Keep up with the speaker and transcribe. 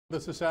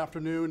This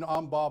afternoon,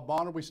 I'm Bob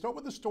Bonner. We start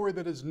with a story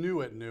that is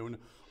new at noon.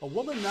 A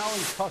woman now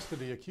in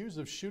custody accused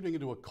of shooting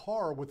into a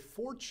car with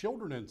 4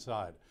 children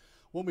inside.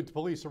 Wilmington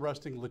police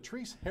arresting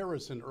Latrice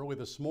Harrison early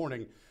this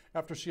morning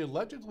after she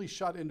allegedly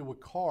shot into a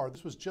car.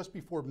 This was just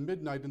before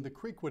midnight in the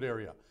Creekwood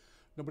area.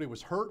 Nobody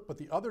was hurt, but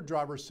the other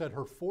driver said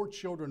her 4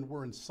 children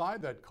were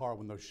inside that car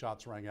when those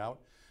shots rang out.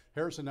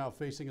 Harrison now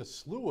facing a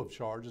slew of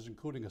charges,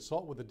 including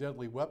assault with a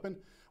deadly weapon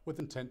with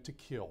intent to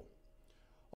kill.